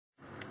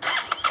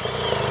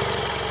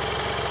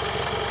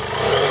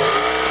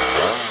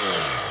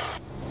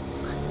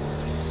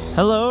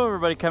Hello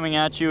everybody, coming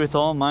at you with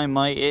all my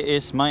might. It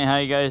is Smite. How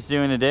you guys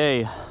doing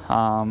today?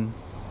 A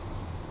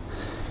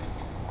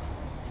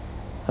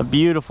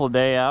beautiful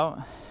day out.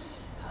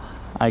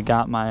 I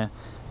got my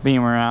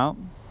beamer out.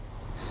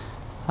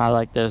 I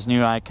like those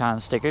new Icon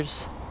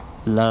stickers.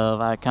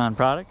 Love Icon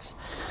products.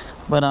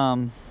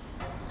 But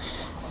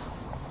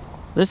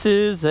this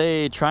is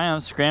a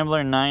Triumph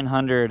Scrambler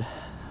 900.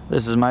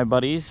 This is my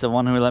buddy's, the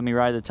one who let me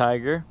ride the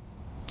Tiger.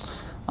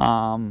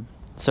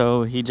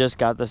 So he just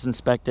got this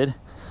inspected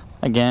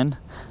again.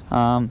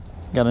 Got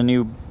a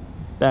new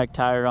back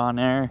tire on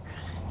there.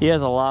 He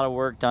has a lot of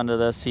work done to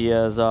this. He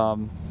has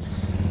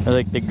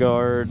like the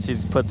guards,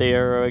 he's put the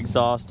aero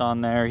exhaust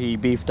on there, he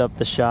beefed up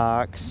the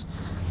shocks.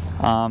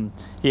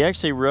 He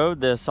actually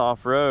rode this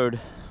off-road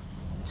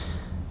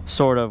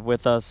sort of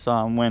with us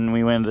when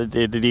we went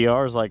to the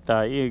DRs like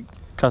that. He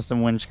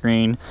custom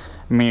windscreen,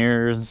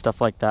 mirrors and stuff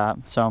like that.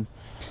 So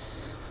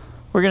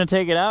we're gonna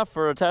take it out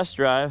for a test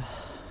drive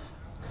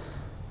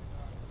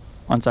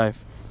once I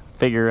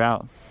figure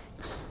out.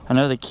 I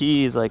know the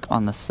key is like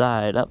on the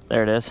side. Oh,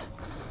 there it is.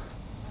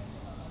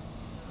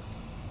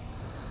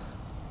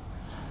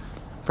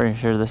 Pretty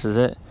sure this is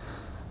it.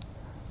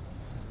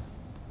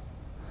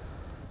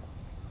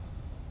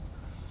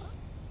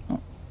 Oh,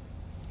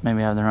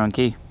 maybe I have the wrong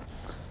key.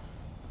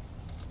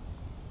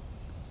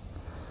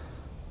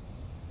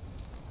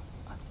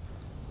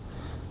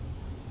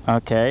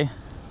 Okay.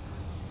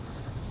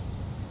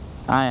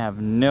 I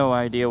have no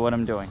idea what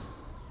I'm doing.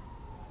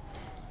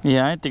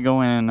 Yeah, I had to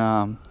go in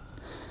and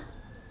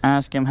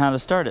ask him how to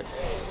start it.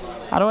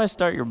 How do I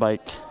start your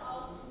bike?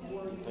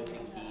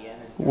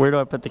 Where do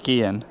I put the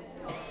key in?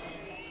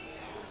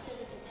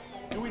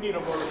 Do we need a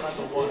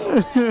motorcycle one?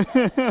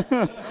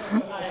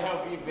 I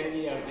hope you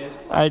videoed this.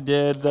 I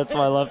did, that's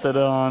why I left it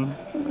on.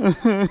 When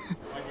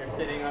you're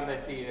sitting on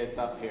the seat, it's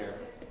up here.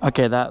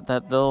 Okay, that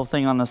little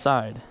thing on the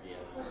side.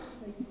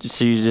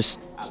 So you just,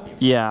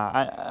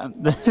 yeah.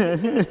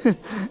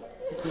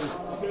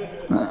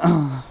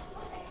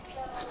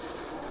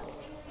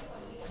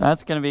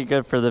 That's gonna be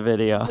good for the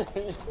video.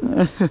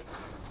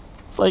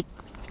 It's like,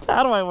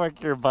 how do I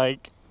work your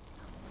bike?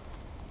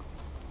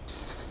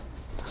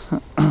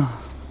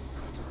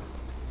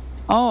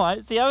 Oh,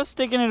 I see. I was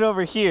sticking it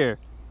over here.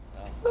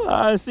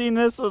 I seen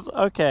this was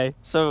okay.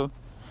 So,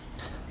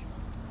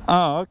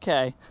 oh,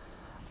 okay.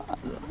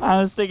 I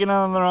was sticking it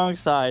on the wrong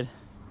side.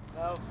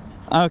 Nope.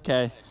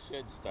 Okay. It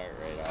should start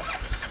right off.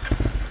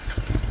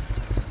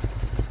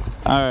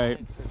 All right.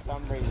 For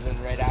some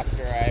reason, right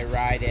after I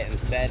ride it and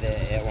set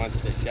it, it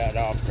wants to shut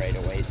off right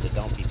away. So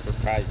don't be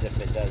surprised if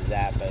it does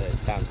that. But it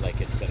sounds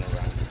like it's gonna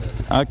run.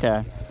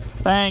 Okay.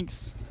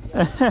 Thanks.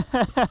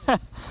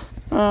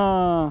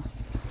 Oh.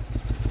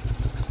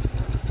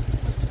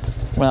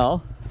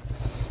 Well,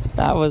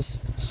 that was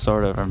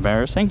sort of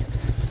embarrassing.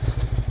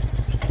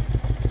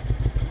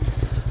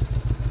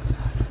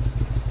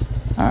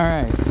 All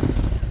right.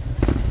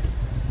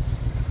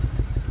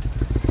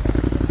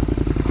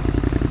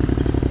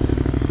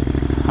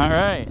 All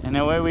right, and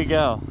away we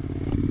go.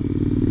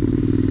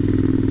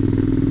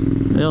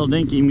 Little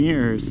dinky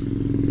mirrors.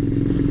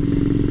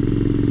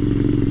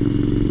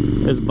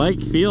 This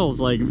bike feels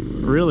like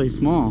really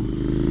small.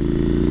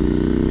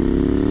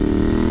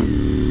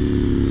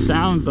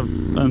 Sounds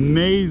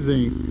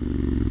amazing.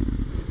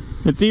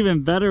 It's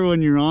even better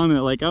when you're on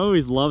it. Like, I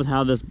always loved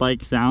how this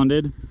bike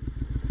sounded.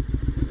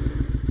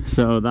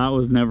 So that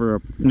was never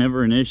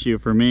an issue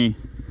for me.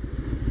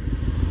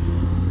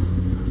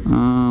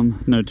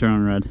 No turn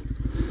on red.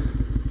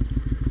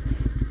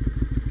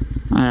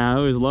 I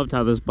always loved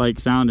how this bike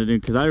sounded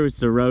because I used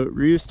to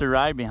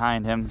ride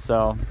behind him,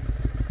 so.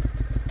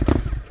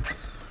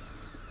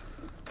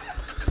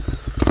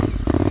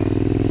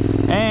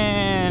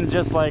 And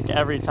just like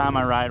every time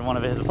I ride one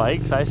of his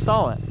bikes, I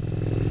stall it.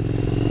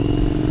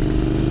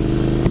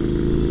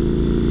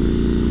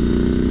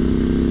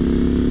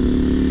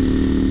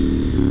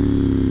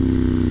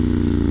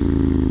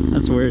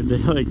 That's weird,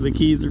 like the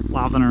keys are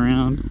flopping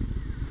around.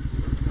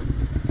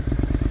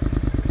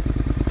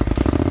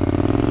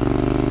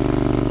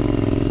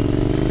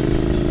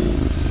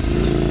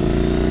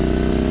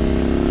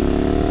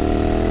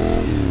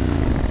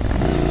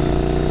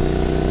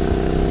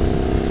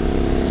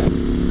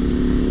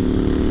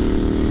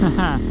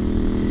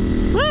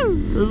 Woo!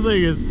 This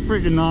thing is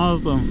freaking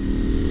awesome.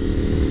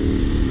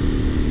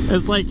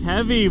 It's like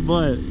heavy,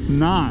 but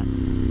not.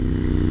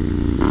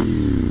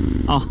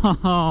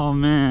 Oh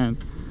man.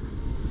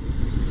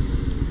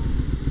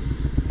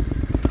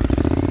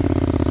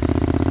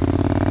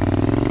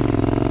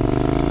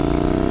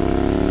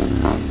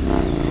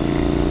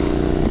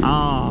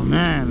 Oh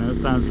man,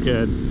 that sounds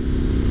good.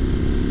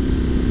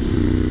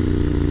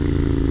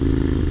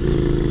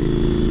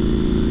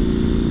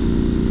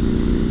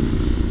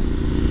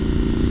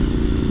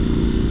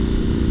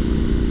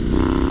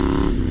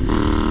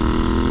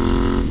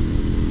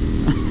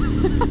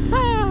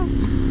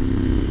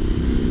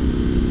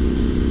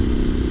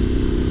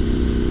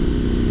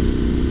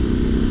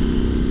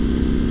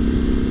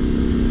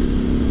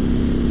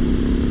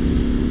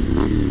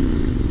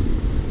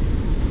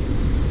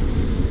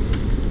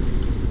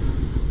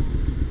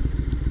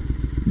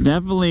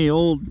 Definitely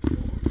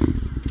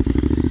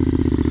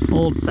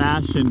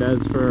old-fashioned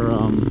as for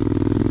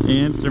the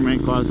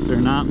instrument cluster.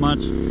 Not much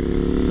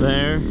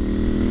there.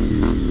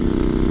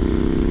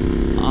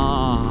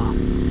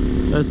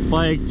 This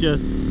bike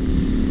just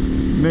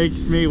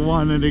makes me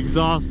want an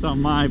exhaust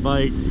on my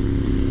bike.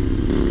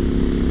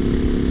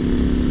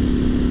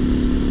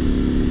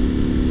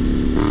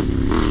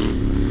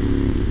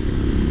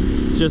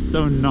 It's just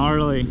so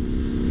gnarly.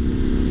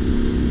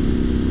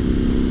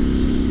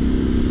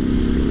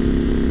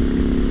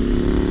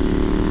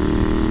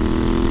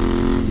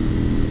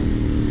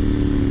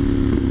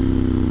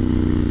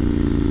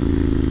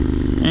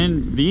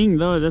 And being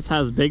though this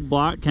has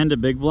Kenda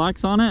big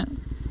blocks on it,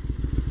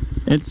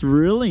 it's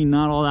really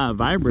not all that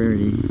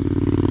vibrating.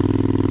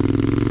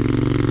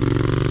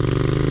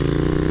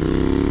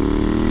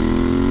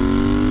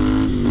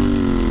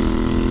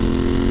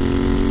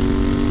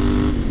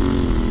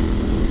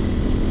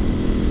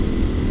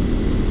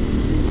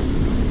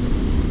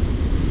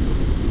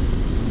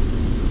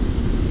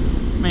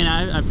 I mean,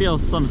 I feel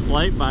some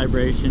slight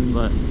vibration,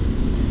 but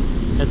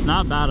it's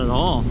not bad at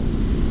all.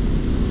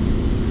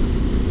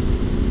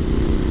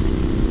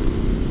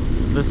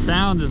 The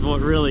sound is what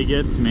really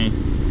gets me.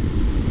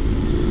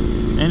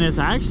 And it's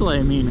actually,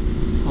 I mean,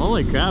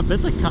 holy crap,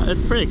 it's a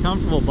pretty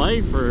comfortable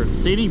bike for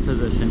seating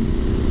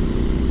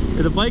position.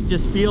 The bike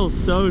just feels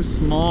so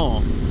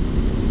small.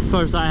 Of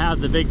course, I have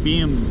the big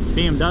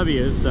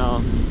BMW,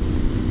 so.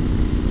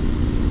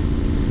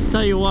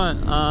 Tell you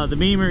what, the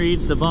Beamer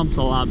eats the bumps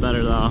a lot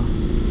better though.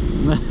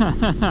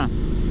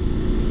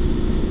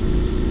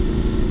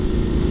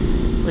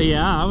 But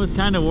yeah, I was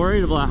kind of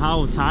worried about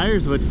how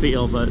tires would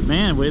feel, but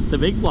man, with the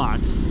big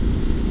blocks,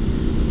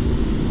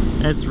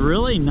 it's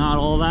really not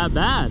all that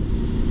bad.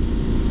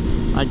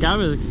 Like, I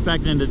was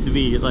expecting it to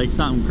be like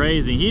something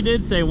crazy. He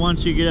did say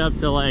once you get up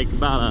to like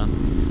about a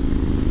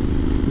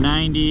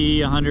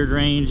 90, 100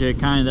 range, it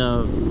kind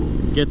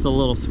of gets a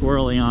little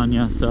squirrely on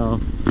you,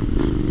 so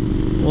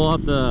we'll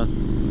have to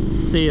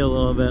see a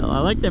little bit. I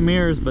like the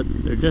mirrors, but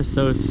they're just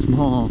so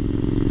small.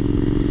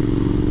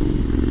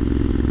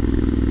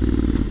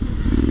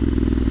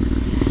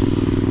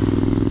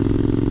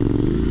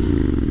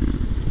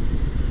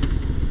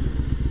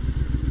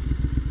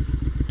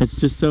 It's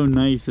just so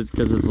nice. It's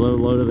because it's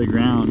low to the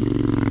ground.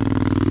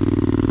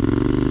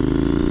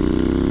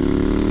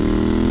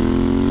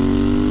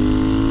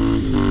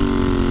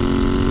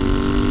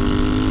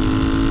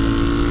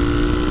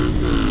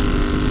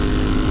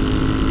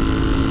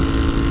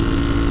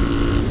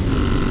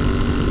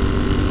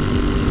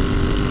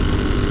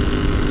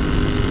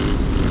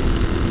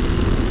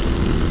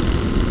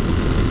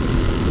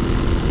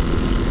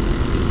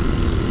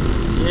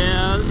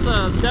 Yeah,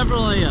 it's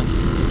definitely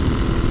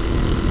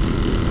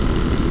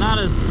not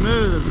as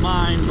smooth as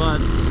mine, but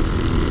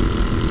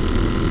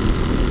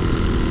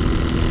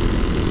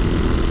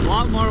a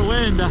lot more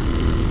wind.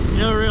 You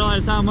don't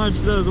realize how much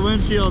those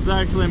windshields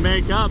actually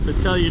make up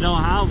until you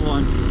don't have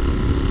one.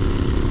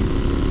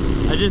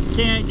 I just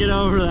can't get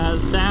over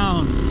that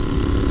sound.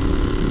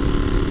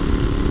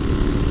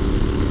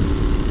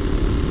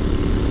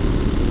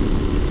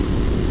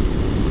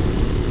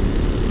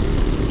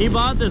 He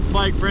bought this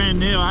bike brand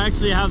new. I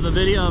actually have the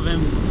video of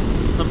him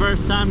the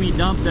first time he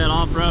dumped it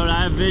off-road.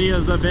 I have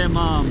videos of him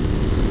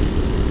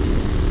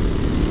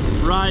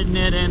riding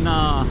it in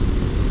the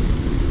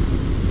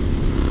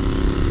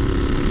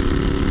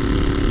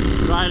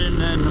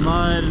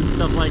mud and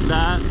stuff like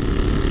that.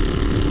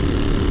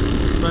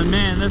 But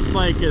man, this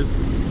bike is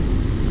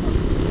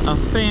a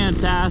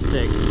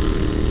fantastic.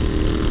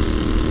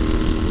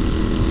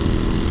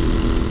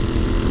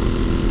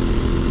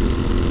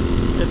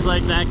 It's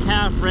like that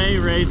cafe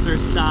racer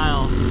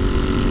style.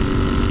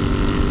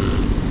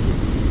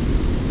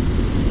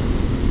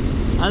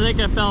 I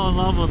think I fell in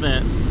love with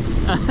it.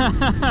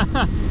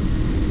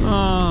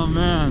 Oh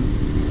man.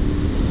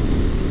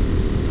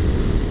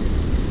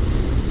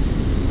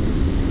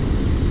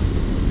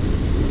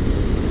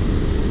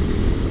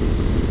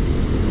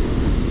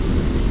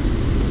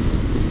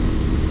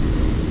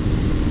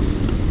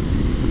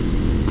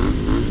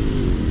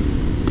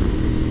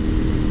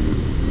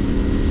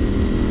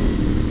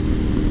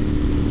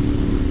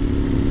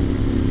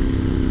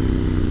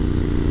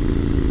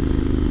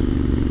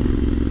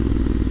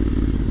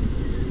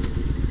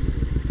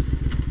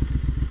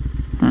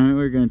 Alright,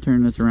 we're going to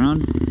turn this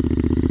around.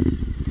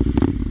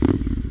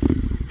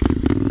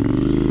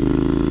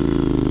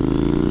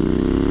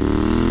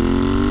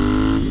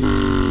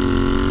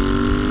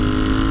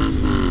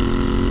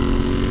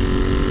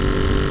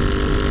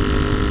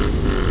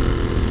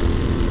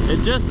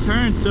 It just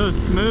turns so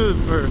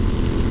smooth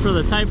for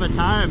the type of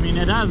tire. I mean,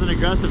 it has an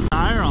aggressive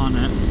tire on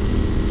it.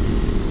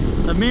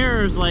 The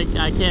mirrors, like,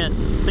 I can't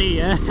see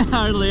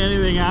hardly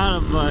anything out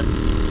of, but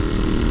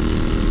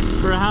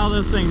for how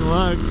this thing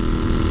looks,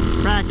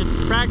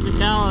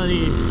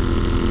 practicality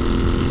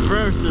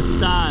versus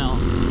style.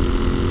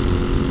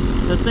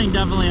 This thing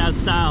definitely has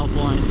style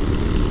points.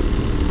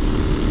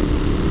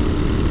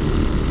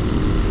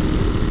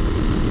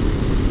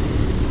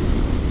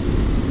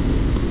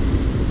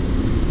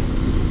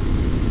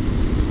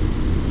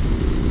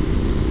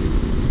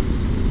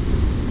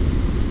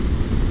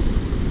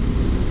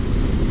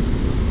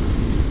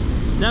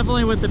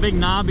 definitely with the big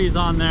knobbies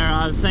on there,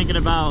 I was thinking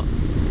about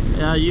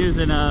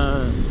using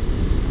a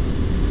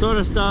sort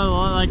of stuff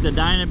like the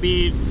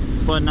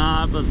Dynabeat, but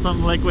not, but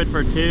some liquid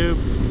for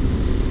tubes.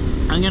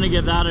 I'm gonna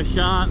give that a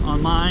shot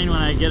on mine when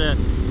I get a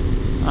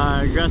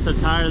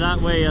aggressive tire.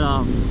 That way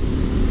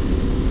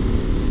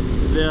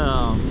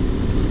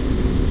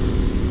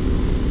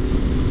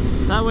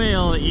that way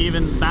it'll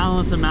even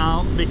balance them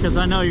out, because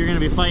I know you're gonna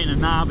be fighting a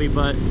knobby,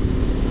 but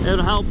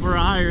it'll help for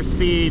higher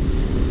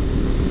speeds.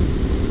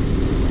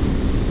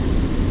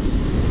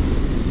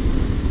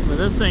 But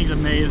this thing's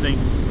amazing.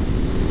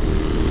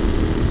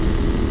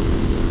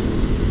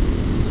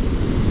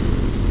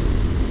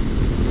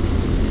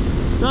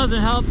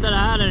 Doesn't help that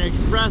I had an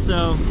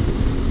espresso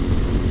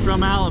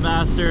from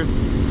Alabaster.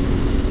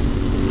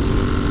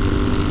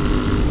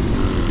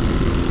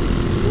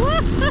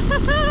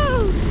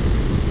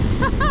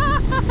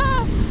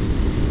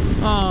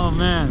 Oh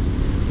man,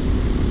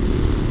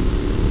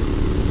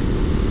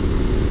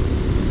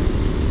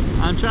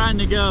 I'm trying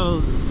to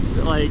go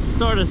like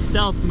sort of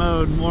stealth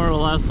mode more or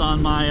less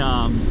on my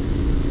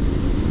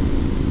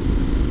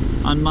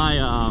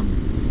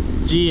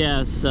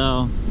GS,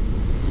 so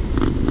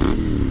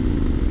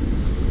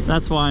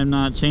that's why I'm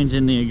not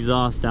changing the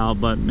exhaust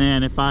out. But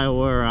man, if I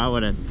were, I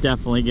would have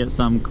definitely get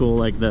something cool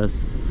like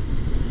this.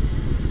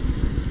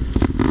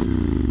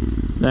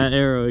 That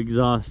Aero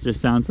exhaust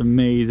just sounds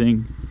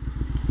amazing.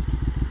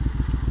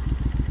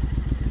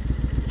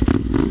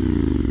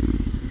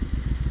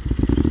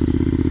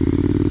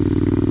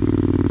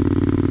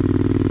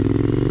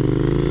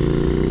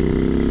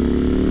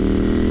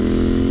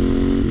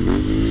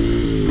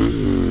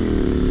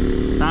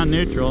 Sound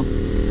neutral.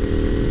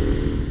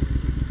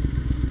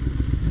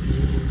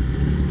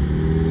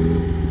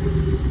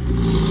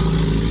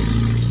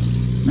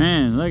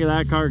 Man, look at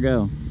that car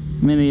go.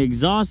 I mean, the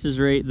exhaust is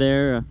right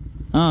there.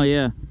 Oh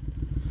yeah,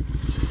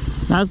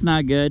 that's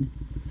not good.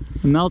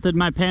 I melted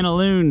my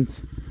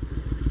pantaloons.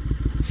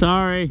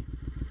 Sorry,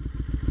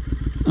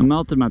 I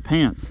melted my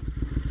pants.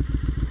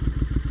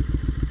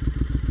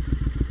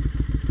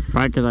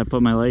 Probably because I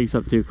put my legs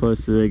up too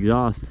close to the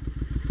exhaust.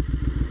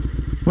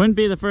 Wouldn't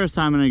be the first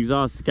time an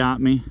exhaust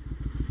got me.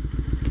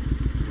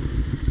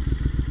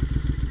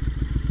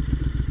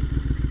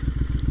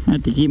 I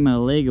have to keep my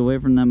leg away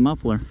from that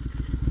muffler.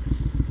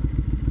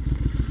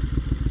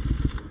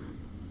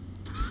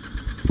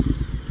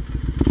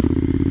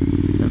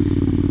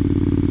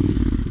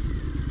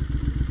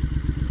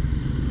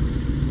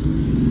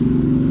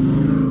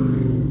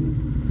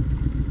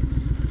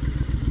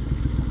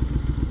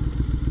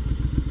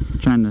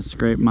 Trying to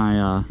scrape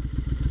my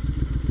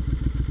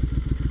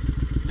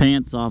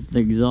pants off the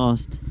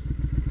exhaust.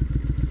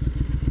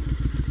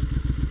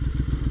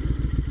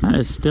 That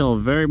is still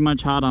very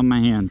much hot on my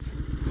hands.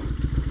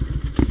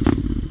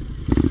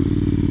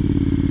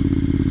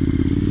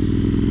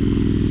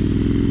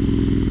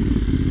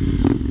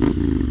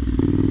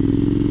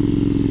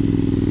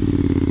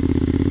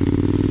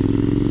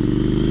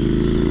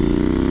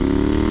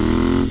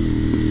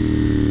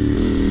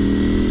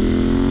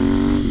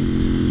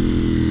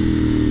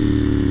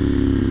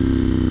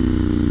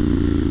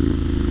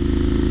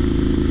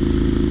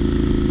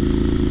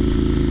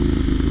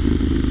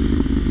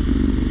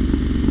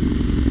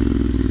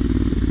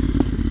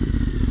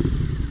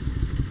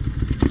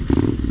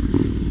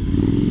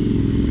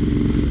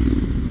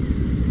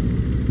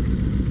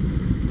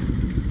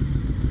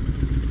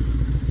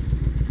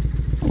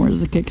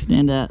 Where's the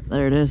kickstand at?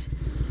 There it is.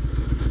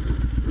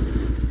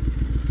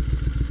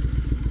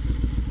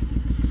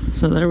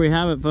 So there we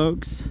have it,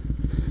 folks.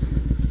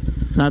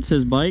 That's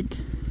his bike.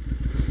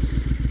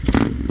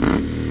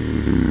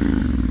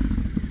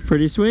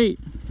 Pretty sweet.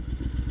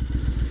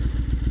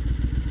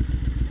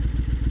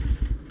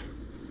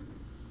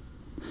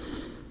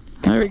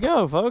 There we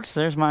go, folks.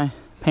 There's my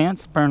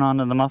pants burn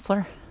onto the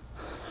muffler.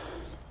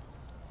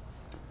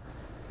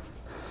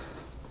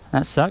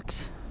 That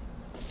sucks.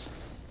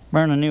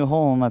 Burn a new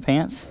hole in my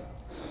pants.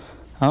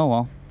 Oh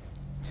well.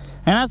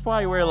 And that's why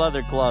you wear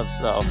leather gloves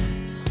though.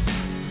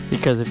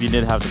 Because if you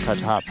did have to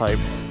touch a hot pipe,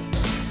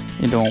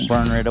 it won't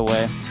burn right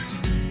away.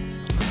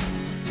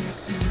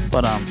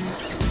 But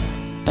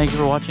thank you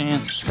for watching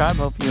and subscribe.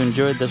 Hope you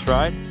enjoyed this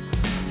ride.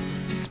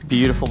 It's a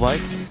beautiful bike.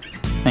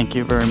 Thank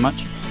you very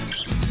much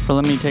for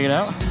letting me take it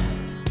out.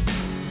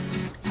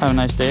 Have a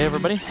nice day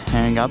everybody,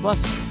 and God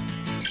bless.